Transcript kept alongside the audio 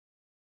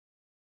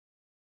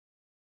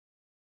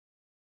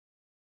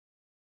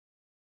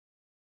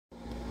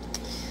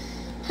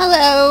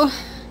Hello.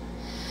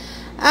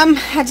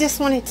 I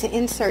just wanted to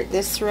insert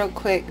this real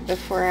quick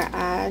before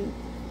I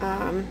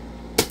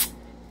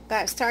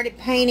got started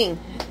painting.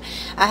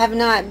 I have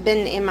not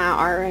been in my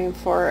art room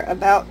for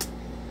about,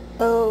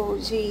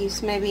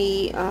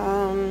 maybe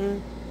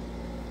 4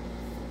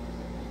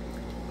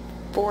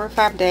 or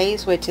 5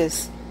 days, which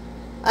is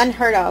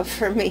unheard of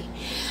for me.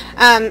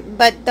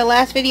 But the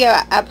last video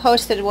I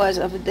posted was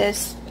of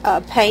this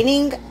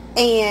painting,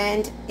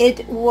 and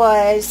it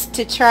was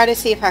to try to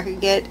see if I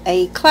could get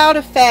a cloud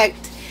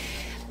effect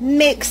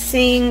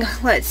mixing.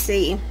 Let's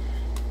see,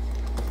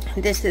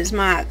 this is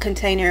my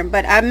container,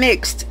 but I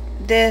mixed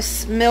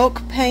this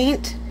milk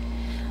paint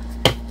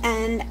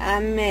and I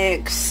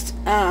mixed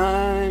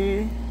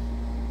Deco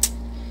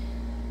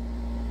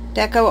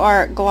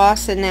Art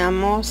Gloss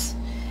Enamels,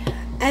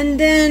 and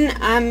then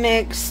I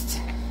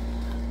mixed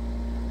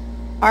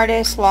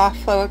Artist Loft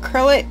Flow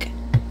Acrylic.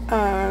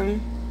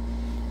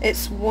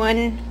 It's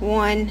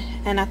 1-1,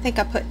 and I think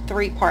I put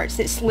 3 parts.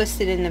 It's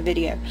listed in the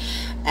video.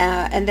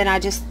 And then I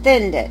just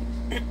thinned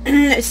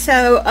it.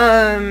 So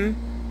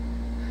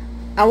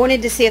I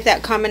wanted to see if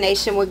that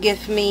combination would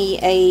give me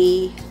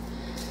a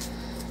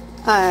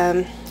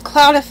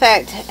cloud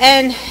effect,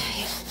 and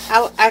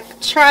I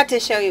tried to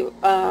show you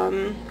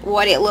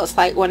what it looks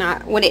like when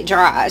it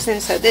dries.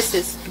 And so this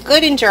is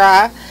good and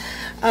dry,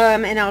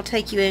 and I'll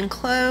take you in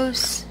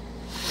close,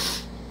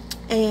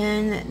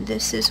 and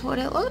this is what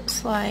it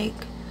looks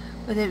like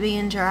with it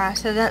being dry.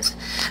 So that's,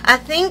 I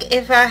think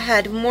if I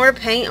had more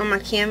paint on my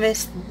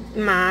canvas,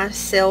 my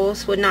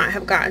cells would not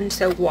have gotten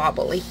so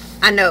wobbly.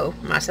 I know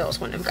my cells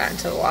wouldn't have gotten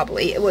so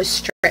wobbly. It was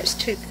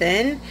stretched too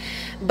thin,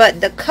 but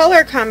the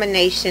color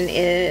combination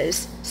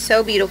is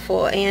so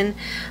beautiful, and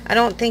I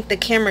don't think the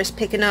camera's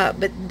picking up,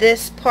 but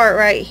this part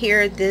right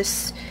here,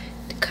 this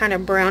kind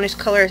of brownish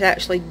color, is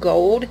actually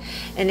gold,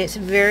 and it's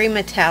very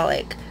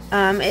metallic.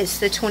 It's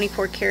the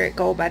 24 karat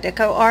gold by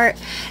Deco Art.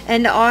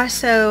 And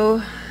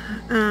also,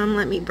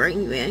 let me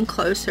bring you in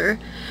closer,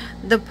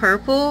 the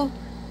purple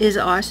is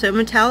also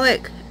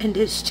metallic, and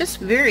it's just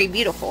very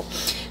beautiful.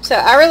 So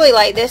I really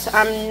like this.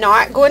 I'm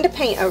not going to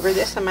paint over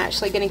this. I'm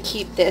actually going to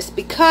keep this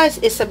because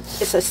it's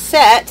a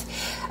set.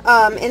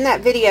 In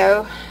that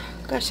video,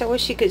 gosh, I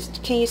wish you could,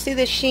 can you see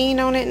the sheen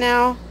on it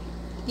now?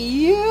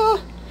 Yeah,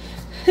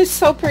 it's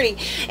so pretty.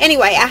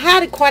 Anyway, I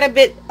had quite a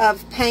bit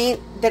of paint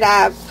that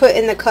I put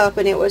in the cup,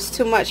 and it was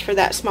too much for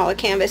that smaller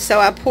canvas, so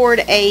I poured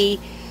a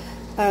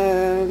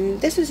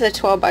this is a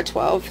 12 by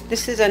 12,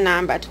 this is a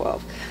 9 by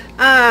 12.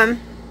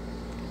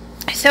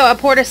 So I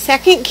poured a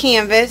second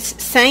canvas,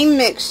 same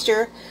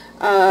mixture,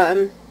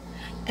 and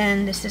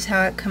this is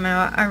how it come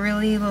out. I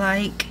really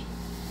like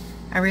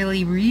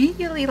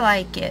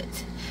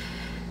it.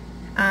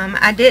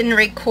 I didn't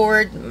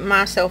record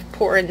myself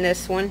pouring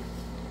this one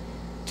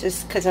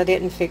just because I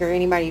didn't figure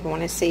anybody would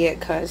want to see it,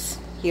 because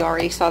you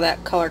already saw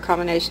that color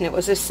combination. It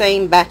was the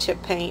same batch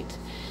of paint.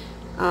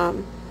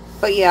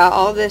 But yeah,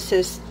 all this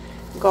is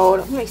gold.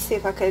 Let me see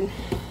if I can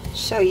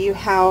show you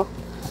how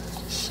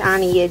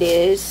shiny it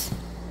is,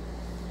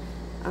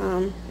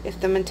 if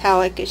the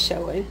metallic is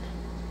showing.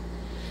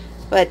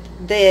 But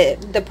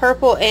the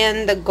purple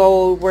and the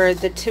gold were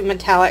the two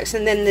metallics,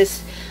 and then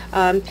this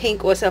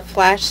pink was a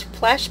flash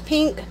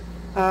pink.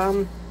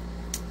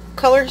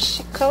 Color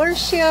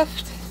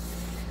shift,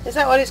 is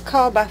that what it's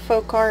called by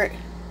Folk Art?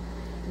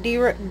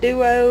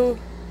 Duo,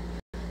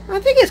 I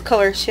think it's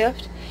color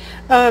shift.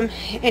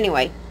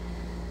 Anyway,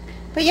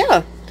 but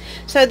yeah,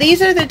 so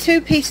these are the two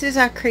pieces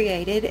I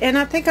created, and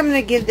I think I'm going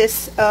to give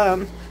this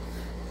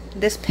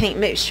this paint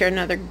mixture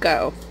another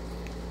go.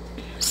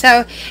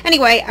 So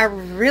anyway, I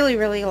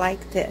really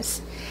like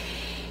this,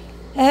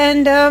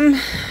 and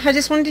I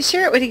just wanted to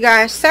share it with you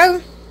guys.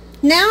 So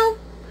now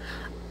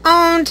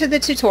on to the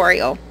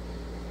tutorial.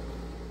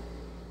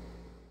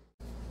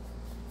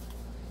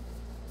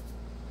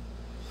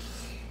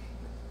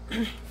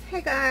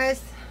 Hey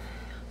guys,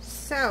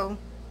 so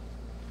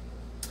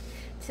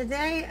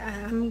today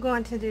I'm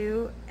going to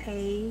do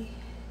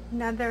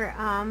another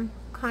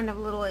kind of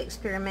little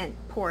experiment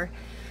pour.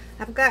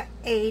 I've got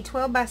a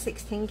 12 by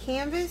 16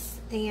 canvas,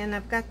 and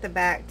I've got the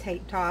back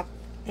taped off,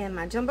 and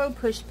my jumbo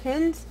push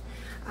pins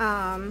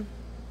to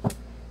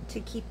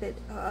keep it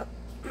up.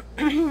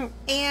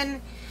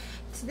 And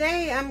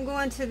today I'm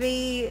going to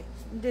be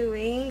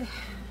doing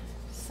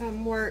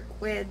some work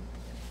with,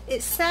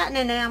 it's satin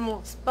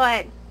enamels,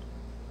 but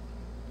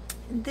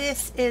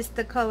this is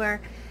the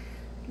color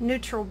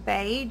neutral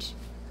beige.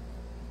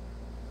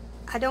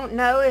 I don't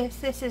know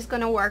if this is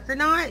going to work or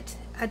not.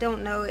 I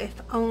don't know if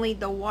only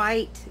the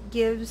white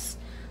gives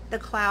the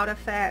cloud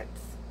effect.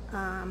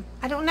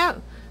 I don't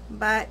know,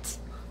 but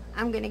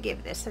I'm going to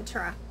give this a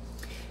try.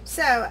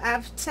 So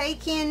I've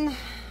taken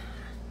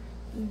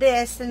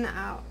this, and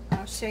I'll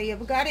show you.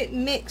 I've got it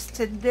mixed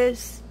to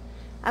this.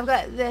 I've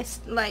got this,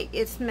 like,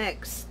 it's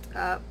mixed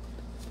up.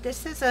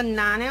 This is a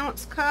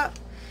 9-ounce cup,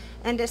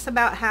 and it's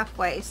about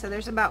halfway, so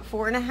there's about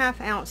 4.5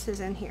 ounces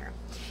in here.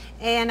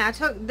 And I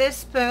took this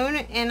spoon,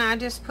 and I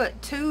just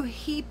put 2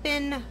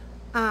 heaping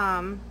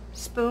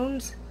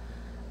spoons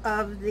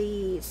of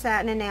the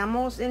satin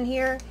enamels in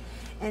here,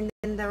 and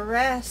then the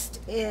rest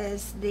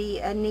is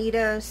the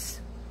Anita's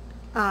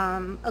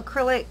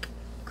acrylic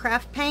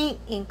craft paint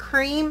in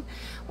cream,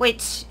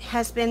 which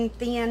has been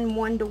thin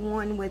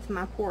 1-to-1 with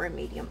my pouring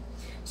medium.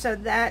 So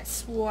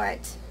that's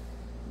what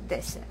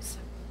this is.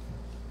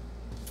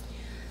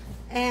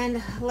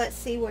 And let's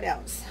see what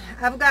else.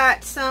 I've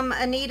got some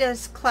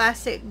Anita's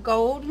classic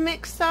gold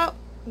mixed up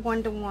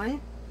 1-to-1,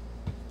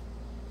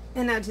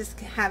 and I just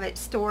have it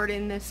stored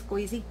in this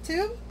squeezy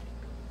tube.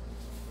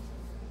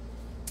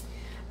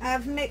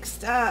 I've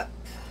mixed up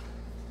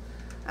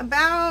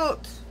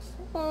about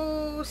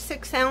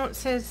 6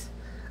 ounces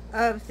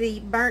of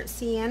the burnt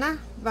sienna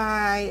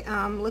by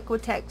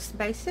Liquitex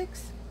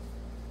Basics.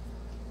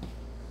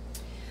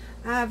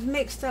 I've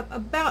mixed up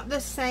about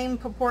the same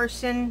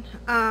proportion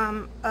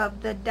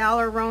of the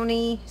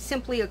Rowney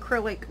Simply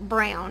Acrylic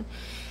Brown.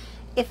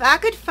 If I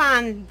could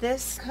find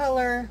this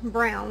color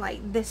brown,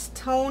 like this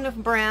tone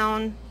of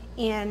brown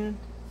in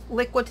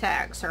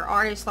Liquitex or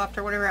Artist Loft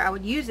or whatever, I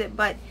would use it,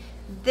 but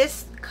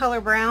this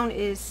color brown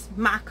is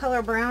my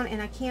color brown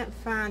and I can't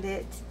find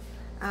it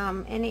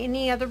in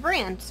any other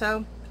brand,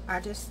 so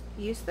I just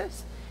use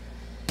this.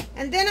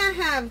 And then I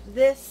have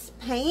this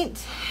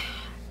paint.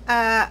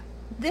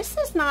 This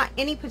is not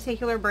any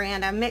particular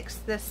brand. I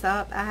mixed this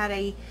up. I had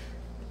a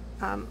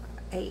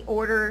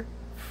order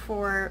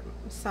for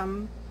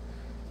some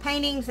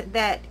paintings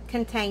that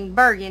contain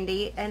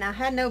burgundy, and I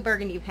had no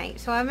burgundy paint,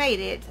 so I made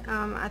it.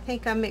 I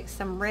think I mixed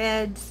some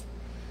reds,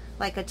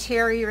 like a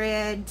cherry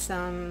red,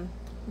 some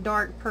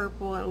dark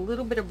purple, and a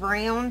little bit of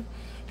brown,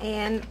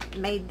 and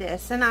made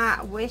this. And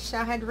I wish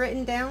I had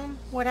written down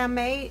what I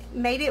made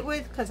it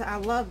with, because I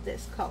love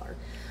this color.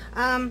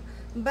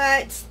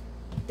 But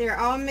they're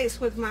all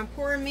mixed with my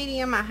pouring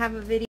medium. I have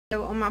a video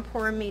on my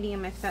pouring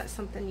medium if that's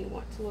something you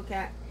want to look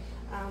at.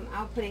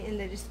 I'll put it in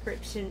the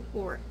description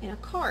or in a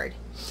card.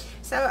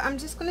 So I'm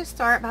just going to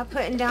start by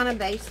putting down a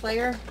base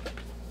layer.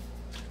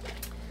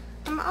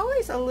 I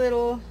always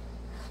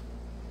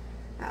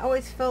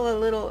feel a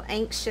little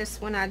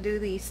anxious when I do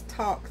these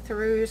talk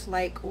throughs,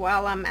 like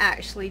while I'm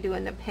actually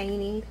doing the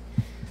painting.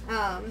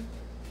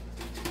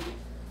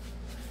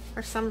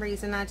 For some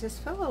reason I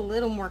just feel a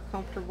little more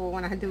comfortable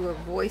when I do a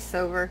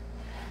voiceover.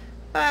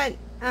 But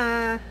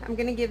I'm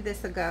going to give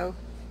this a go.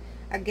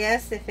 I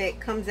guess if it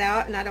comes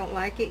out and I don't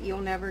like it,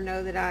 you'll never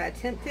know that I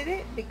attempted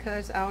it,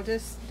 because I'll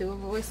just do a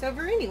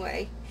voiceover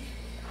anyway.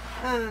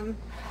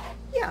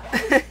 Yeah.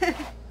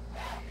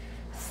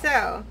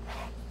 So,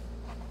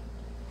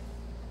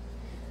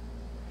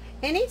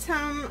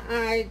 anytime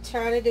I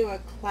try to do a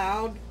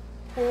cloud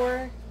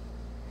pour,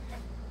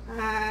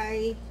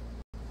 I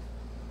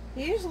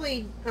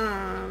usually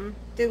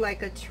do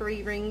like a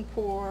tree ring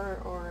pour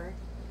or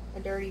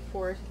a dirty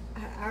pour.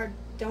 I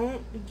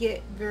don't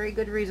get very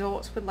good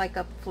results with like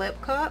a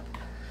flip cup.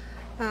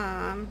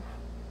 I'm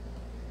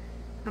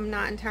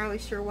not entirely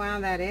sure why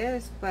that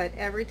is, but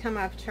every time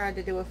I've tried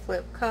to do a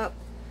flip cup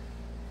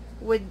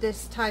with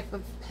this type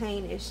of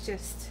paint, it's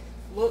just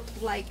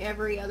looked like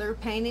every other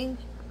painting,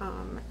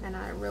 and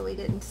I really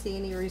didn't see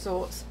any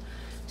results.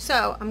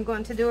 So I'm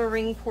going to do a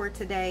ring pour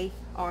today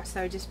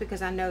also, just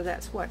because I know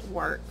that's what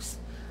works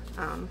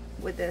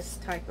with this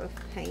type of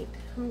paint.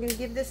 I'm going to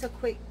give this a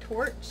quick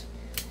torch.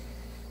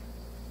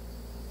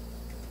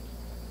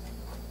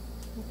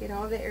 Get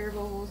all the air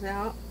bubbles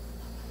out.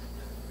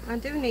 I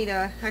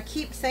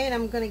keep saying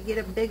I'm going to get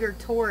a bigger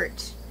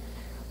torch,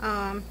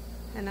 and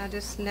I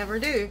just never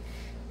do,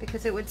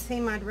 because it would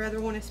seem I'd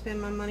rather want to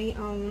spend my money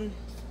on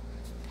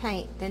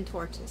paint than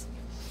torches.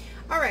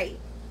 Alright,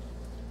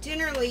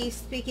 generally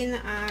speaking,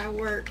 I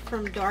work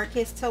from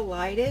darkest to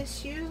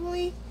lightest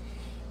usually,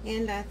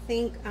 and I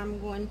think I'm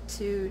going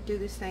to do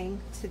the same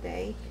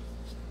today.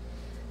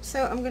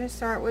 So I'm going to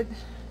start with,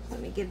 let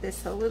me give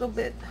this a little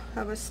bit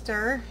of a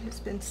stir. It's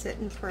been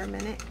sitting for a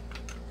minute.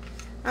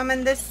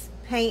 And this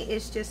paint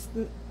is just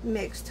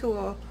mixed to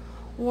a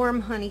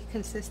warm honey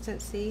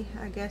consistency.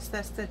 I guess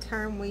that's the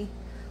term we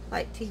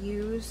like to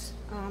use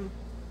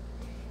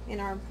in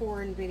our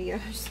pouring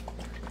videos.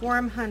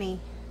 Warm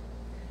honey.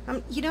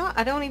 You know,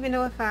 I don't even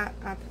know if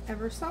I've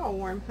ever saw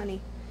warm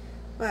honey,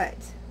 but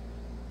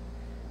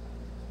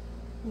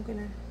I'm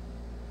gonna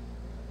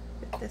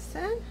put this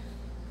in.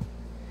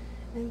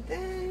 And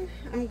then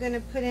I'm going to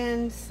put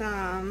in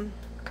some,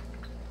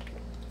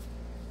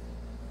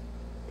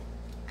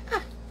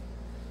 I'm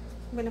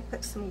going to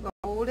put some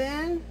gold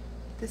in.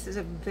 This is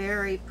a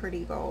very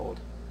pretty gold.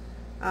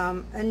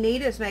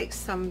 Anita's makes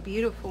some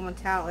beautiful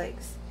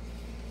metallics.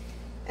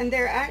 And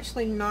they're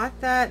actually not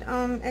that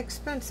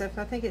expensive.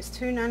 I think it's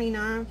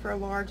 $2.99 for a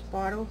large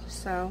bottle,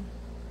 so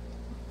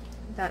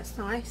that's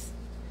nice.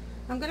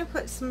 I'm going to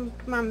put some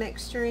of my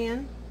mixture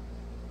in.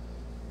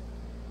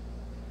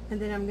 And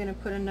then I'm going to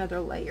put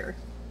another layer.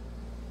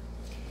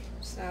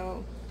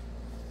 So,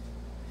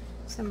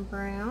 some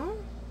brown.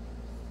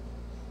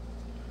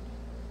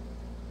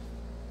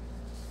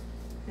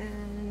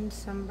 And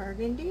some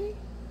burgundy.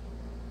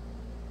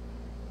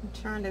 I'm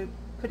trying to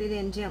put it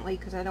in gently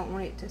because I don't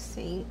want it to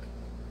sink.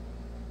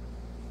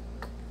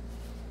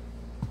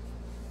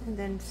 And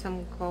then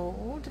some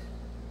gold.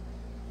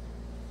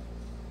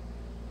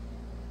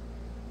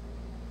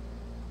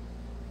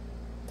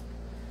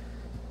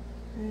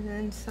 And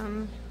then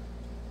some,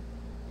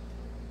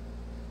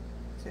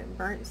 is it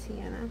burnt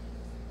sienna?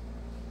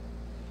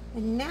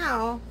 And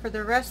now for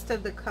the rest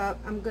of the cup,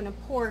 I'm going to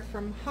pour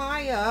from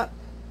high up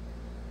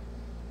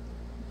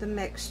the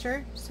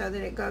mixture so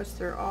that it goes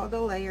through all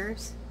the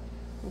layers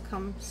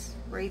and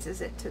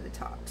raises it to the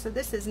top. So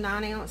this is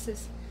 9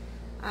 ounces.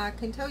 I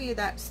can tell you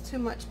that's too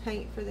much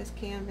paint for this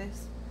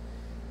canvas,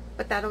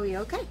 but that'll be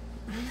okay.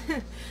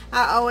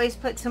 I always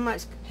put too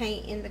much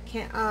paint in the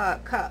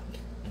cup,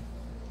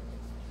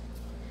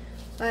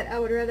 but I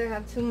would rather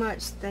have too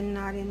much than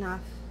not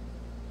enough.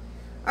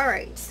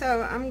 Alright,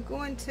 so I'm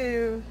going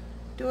to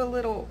do a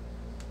little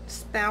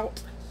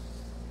spout,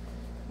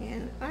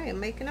 and I am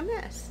making a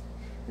mess.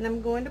 And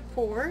I'm going to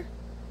pour.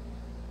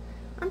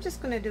 I'm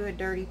just going to do a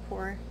dirty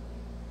pour.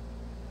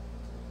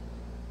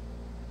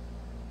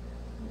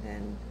 And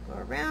then go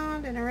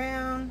around and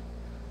around.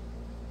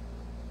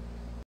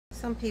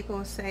 Some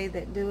people say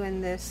that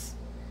doing this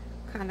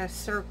kind of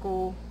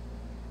circle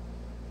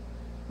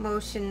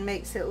motion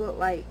makes it look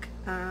like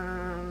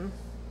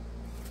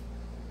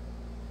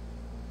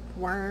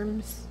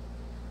worms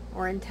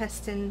or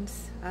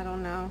intestines. I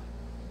don't know.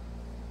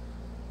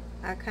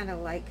 I kind of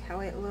like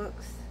how it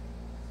looks.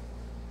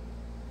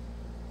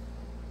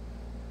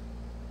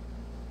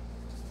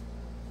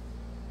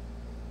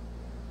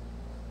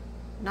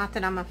 Not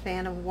that I'm a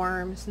fan of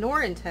worms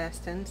nor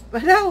intestines,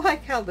 but I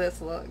like how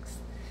this looks.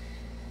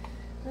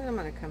 Then I'm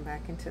going to come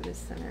back into the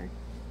center.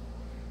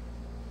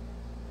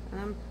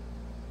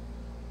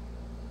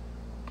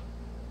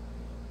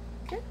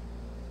 Okay.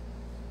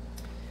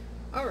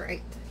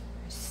 Alright.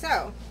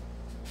 So,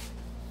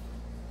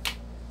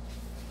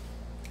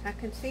 I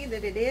can see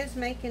that it is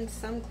making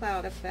some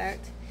cloud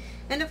effect.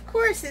 And of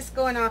course it's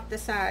going off the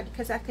side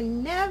because I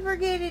can never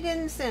get it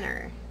in the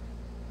center.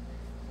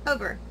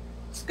 Over.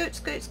 Scoot,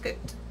 scoot,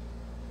 scoot.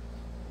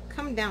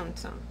 Come down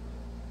some.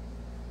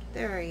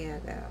 There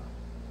you go.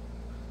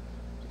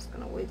 Just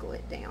going to wiggle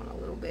it down a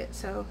little bit.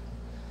 So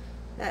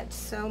that's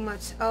so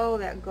much. Oh,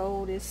 that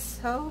gold is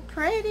so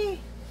pretty.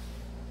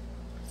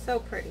 So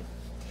pretty.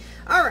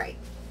 Alright.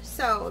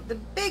 So the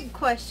big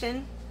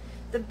question,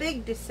 the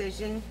big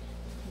decision,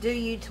 do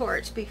you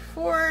torch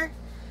before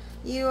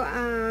you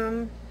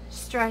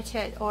stretch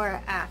it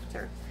or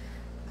after?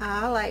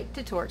 I like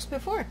to torch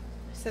before.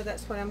 So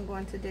that's what I'm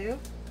going to do.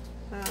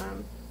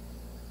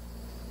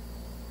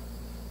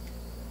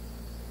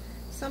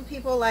 Some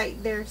people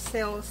like their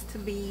cells to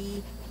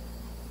be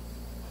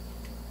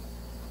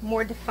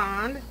more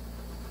defined,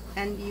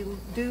 and you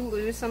do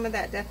lose some of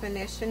that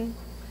definition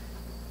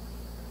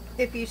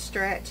if you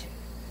stretch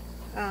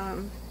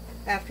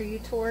after you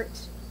torch,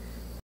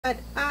 but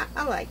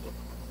I like it.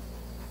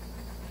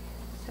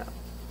 So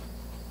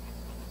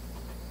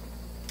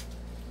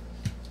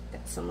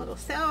got some little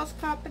cells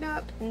popping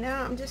up.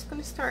 Now I'm just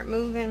going to start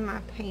moving my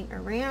paint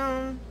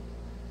around.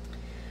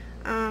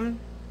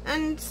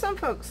 And some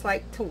folks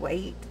like to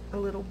wait a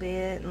little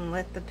bit and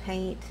let the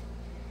paint,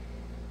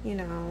 you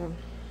know,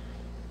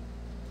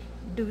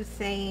 do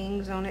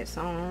things on its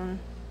own.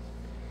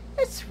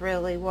 It's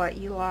really what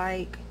you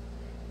like.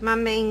 My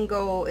main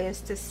goal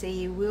is to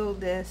see, will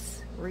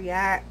this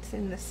react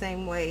in the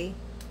same way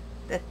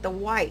that the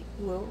white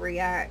will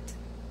react.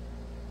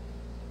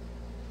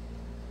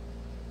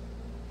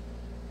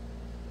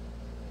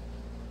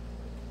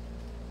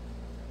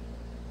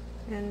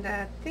 And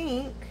I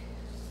think,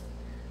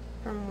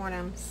 from what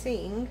I'm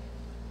seeing,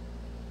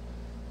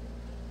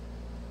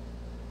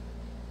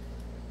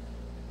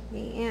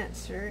 the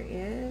answer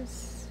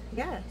is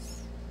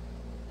yes.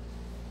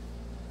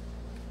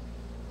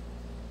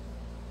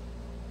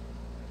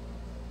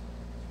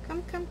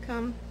 Come, come,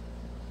 come.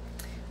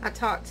 I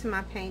talk to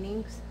my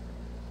paintings.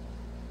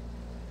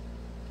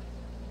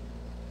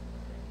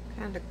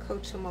 Kind of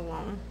coach them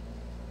along.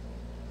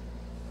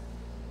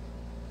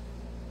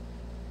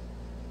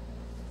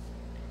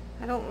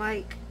 I don't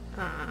like,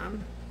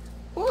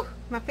 ooh,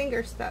 my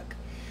finger's stuck.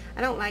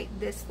 I don't like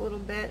this little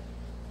bit.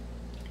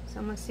 So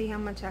I'm going to see how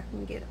much I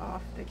can get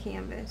off the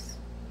canvas.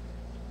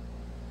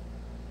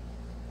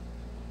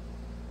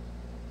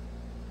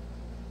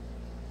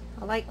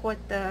 I like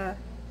what the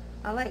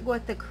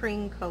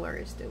cream color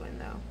is doing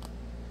though.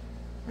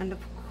 And of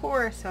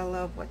course I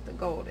love what the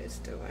gold is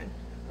doing.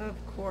 Of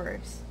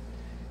course.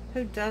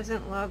 Who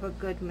doesn't love a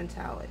good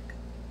metallic?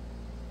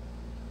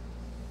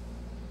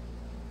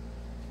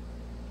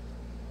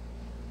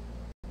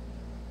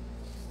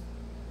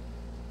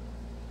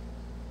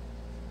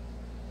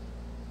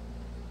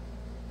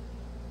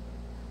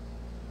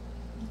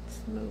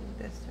 Let's move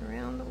this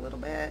around a little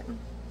bit.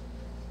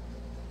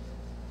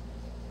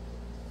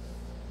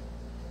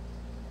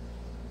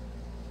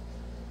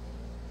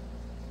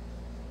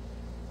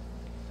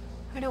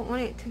 I don't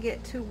want it to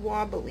get too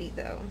wobbly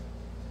though.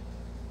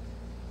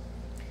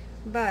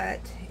 But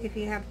if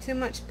you have too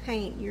much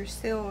paint, your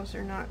cells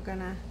are not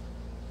gonna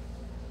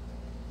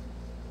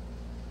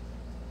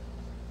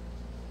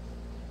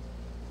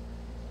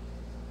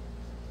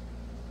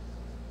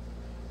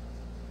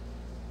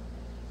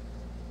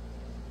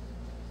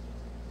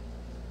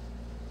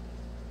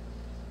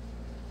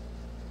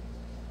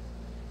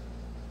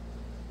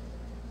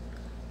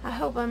I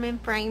hope I'm in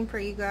frame for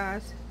you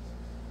guys.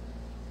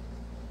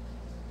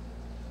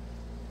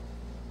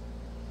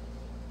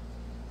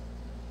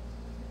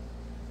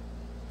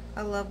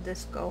 I love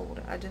this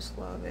gold. I just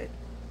love it.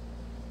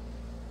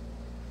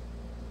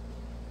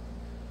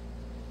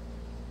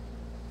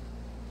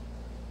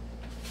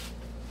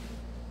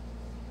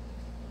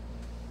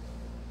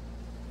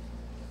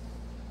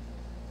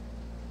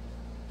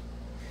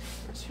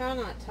 I try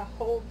not to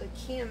hold the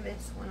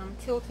canvas when I'm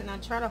tilting. I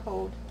try to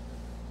hold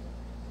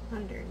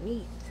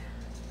underneath.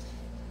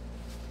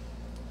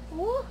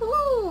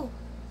 Woohoo!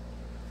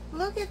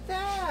 Look at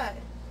that.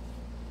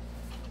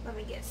 Let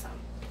me get some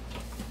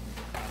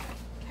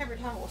paper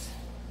towels.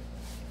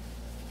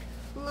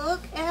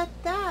 Look at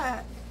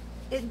that.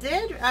 It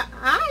did,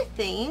 I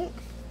think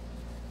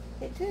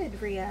it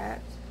did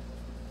react.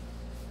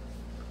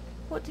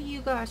 What do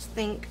you guys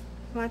think?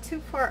 Am I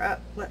too far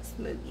up? Let's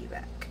move you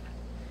back.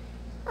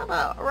 How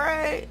about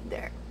right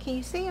there? Can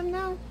you see him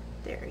now?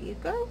 There you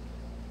go.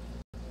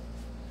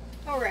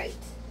 Alright,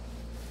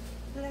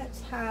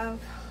 let's have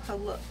a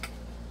look.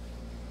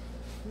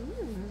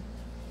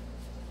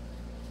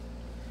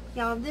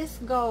 Y'all, this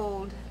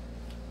gold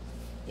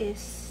is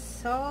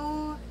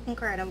so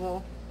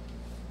incredible.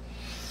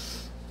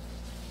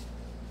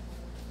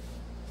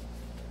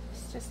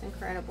 It's just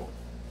incredible.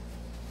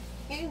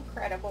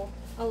 Incredible.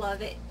 I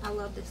love it. I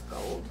love this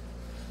gold.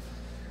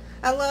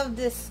 I love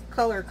this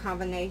color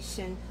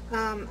combination.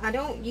 I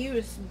don't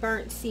use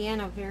burnt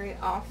sienna very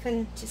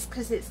often just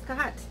because it's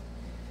got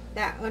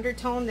that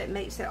undertone that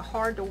makes it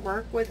hard to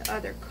work with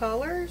other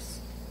colors.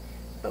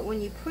 But when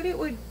you put it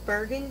with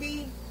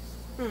burgundy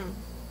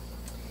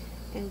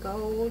and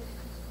gold,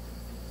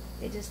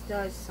 it just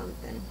does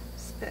something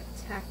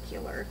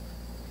spectacular.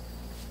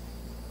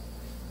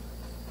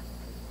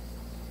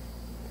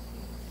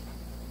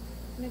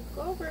 I'm going to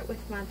go over it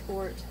with my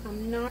torch.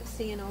 I'm not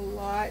seeing a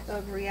lot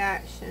of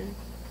reaction,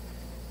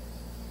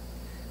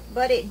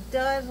 but it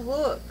does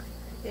look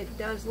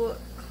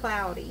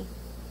cloudy,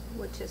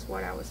 which is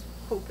what I was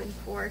hoping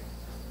for.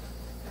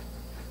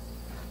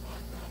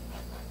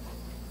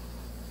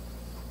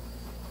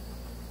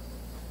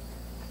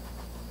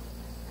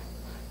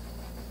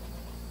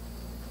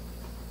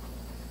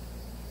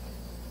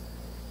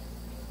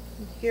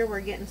 And here we're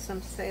getting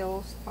some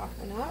sails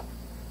popping up.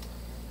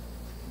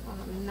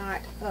 I'm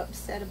not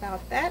upset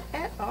about that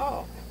at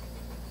all.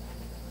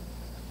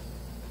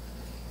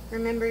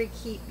 Remember to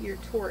keep your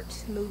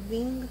torch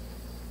moving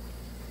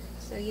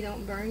so you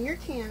don't burn your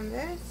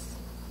canvas.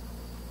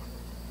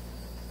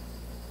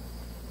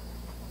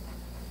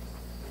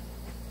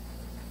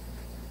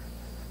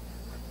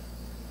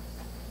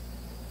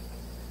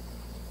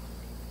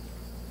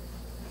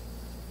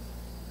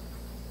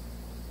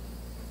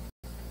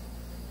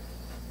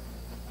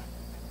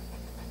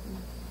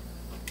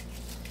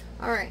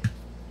 Alright,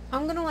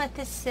 I'm going to let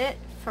this sit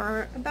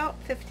for about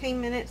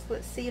 15 minutes.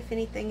 Let's see if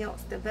anything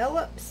else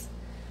develops,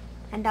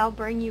 and I'll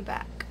bring you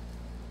back.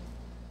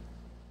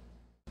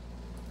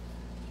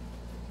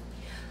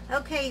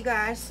 Okay, you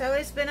guys, so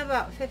it's been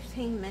about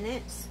 15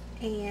 minutes,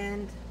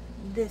 and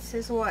this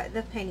is what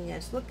the painting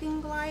is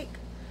looking like.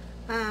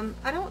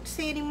 I don't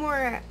see any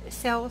more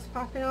cells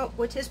popping up,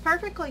 which is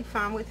perfectly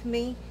fine with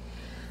me.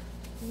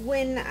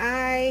 When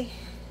I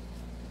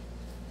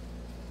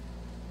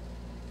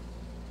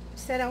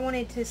said I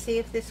wanted to see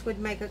if this would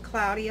make a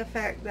cloudy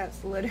effect,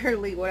 that's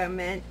literally what I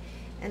meant.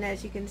 And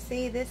as you can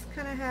see, this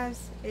kind of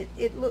has,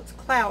 it looks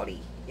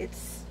cloudy.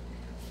 It's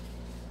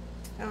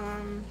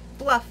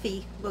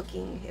fluffy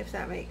looking, if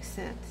that makes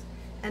sense.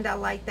 And I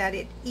like that.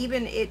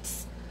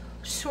 It's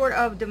sort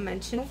of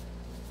dimensional.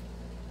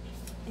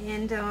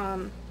 And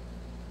I'm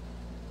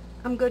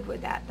good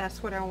with that.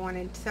 That's what I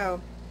wanted.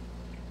 So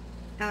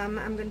I'm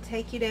going to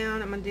take you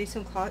down. I'm going to do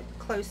some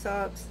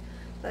close-ups,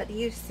 let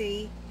you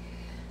see.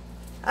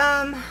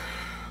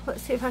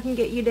 Let's see if I can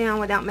get you down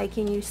without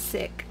making you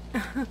sick.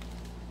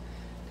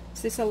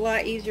 It's just a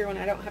lot easier when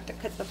I don't have to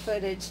cut the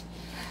footage.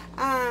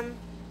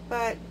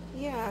 But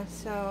yeah,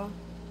 so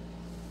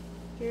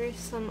here's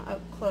some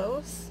up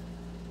close.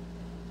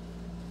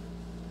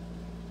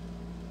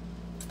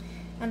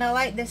 And I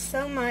like this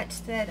so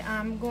much that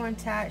I'm going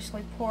to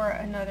actually pour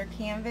another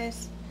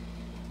canvas.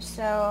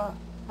 So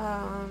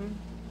to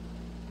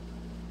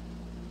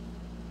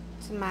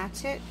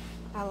match it,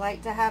 I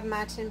like to have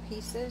matching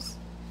pieces.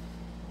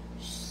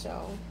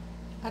 So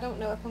I don't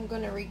know if I'm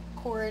going to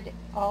record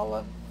all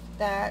of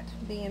that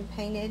being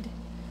painted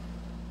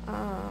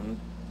or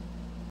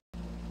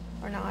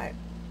not.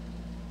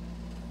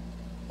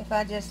 If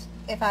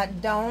I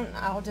don't,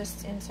 I'll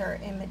just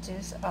insert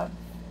images of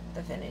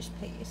the finished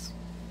piece.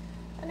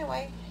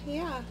 Anyway,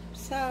 yeah,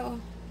 so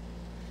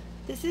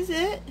this is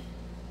it,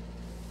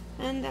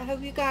 and I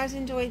hope you guys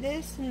enjoyed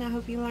this, and I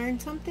hope you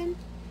learned something,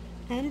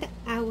 and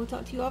I will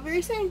talk to you all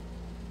very soon.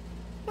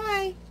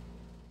 Bye.